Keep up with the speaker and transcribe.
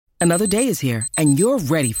Another day is here, and you're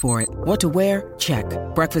ready for it. What to wear? Check.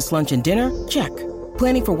 Breakfast, lunch, and dinner? Check.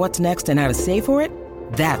 Planning for what's next and how to save for it?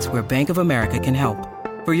 That's where Bank of America can help.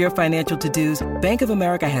 For your financial to-dos, Bank of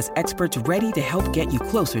America has experts ready to help get you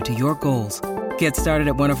closer to your goals. Get started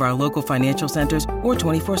at one of our local financial centers or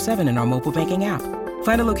 24/7 in our mobile banking app.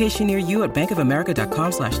 Find a location near you at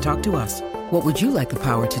bankofamerica.com/talktous. What would you like the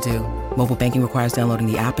power to do? Mobile banking requires downloading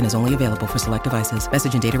the app and is only available for select devices.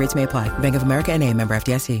 Message and data rates may apply. Bank of America N.A., member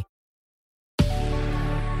FDIC.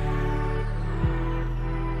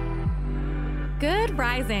 Good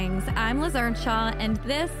risings. I'm Liz Earnshaw, and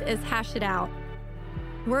this is Hash It Out.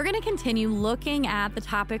 We're going to continue looking at the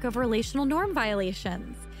topic of relational norm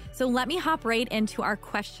violations. So let me hop right into our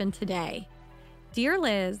question today. Dear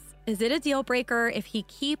Liz, is it a deal breaker if he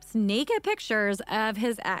keeps naked pictures of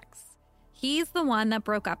his ex? He's the one that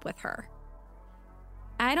broke up with her.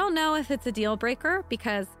 I don't know if it's a deal breaker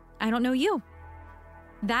because I don't know you.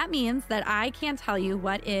 That means that I can't tell you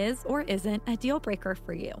what is or isn't a deal breaker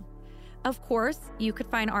for you. Of course, you could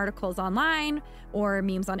find articles online or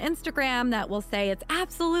memes on Instagram that will say it's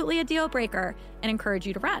absolutely a deal breaker and encourage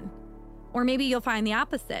you to run. Or maybe you'll find the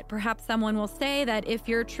opposite. Perhaps someone will say that if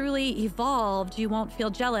you're truly evolved, you won't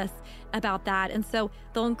feel jealous about that. And so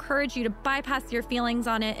they'll encourage you to bypass your feelings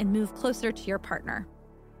on it and move closer to your partner.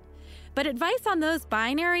 But advice on those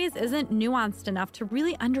binaries isn't nuanced enough to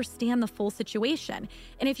really understand the full situation.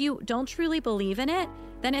 And if you don't truly believe in it,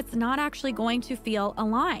 then it's not actually going to feel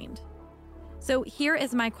aligned. So here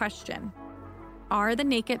is my question. Are the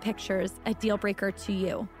naked pictures a deal breaker to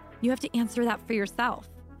you? You have to answer that for yourself.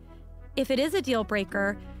 If it is a deal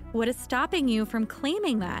breaker, what is stopping you from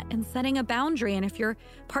claiming that and setting a boundary? And if your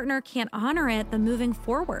partner can't honor it, then moving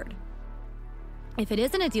forward. If it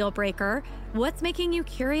isn't a deal breaker, what's making you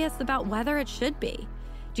curious about whether it should be?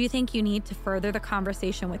 Do you think you need to further the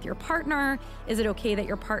conversation with your partner? Is it okay that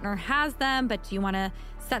your partner has them, but do you want to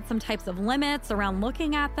set some types of limits around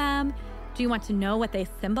looking at them? Do you want to know what they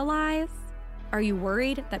symbolize? Are you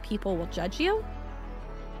worried that people will judge you?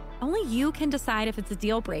 Only you can decide if it's a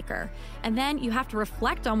deal breaker, and then you have to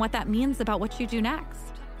reflect on what that means about what you do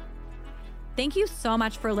next. Thank you so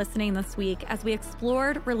much for listening this week as we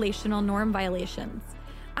explored relational norm violations.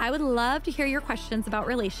 I would love to hear your questions about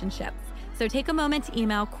relationships, so take a moment to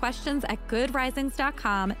email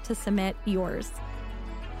questions@goodrisings.com to submit yours.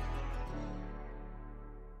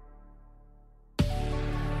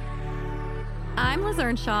 I'm Liz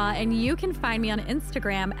Earnshaw, and you can find me on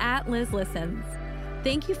Instagram @LizListens.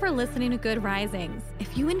 Thank you for listening to Good Risings.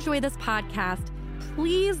 If you enjoy this podcast,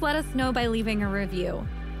 please let us know by leaving a review.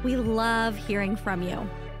 We love hearing from you.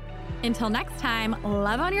 Until next time,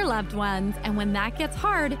 love on your loved ones, and when that gets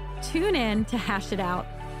hard, tune in to Hash It Out.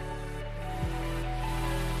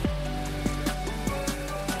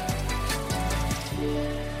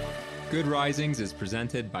 Good Risings is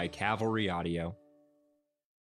presented by Cavalry Audio.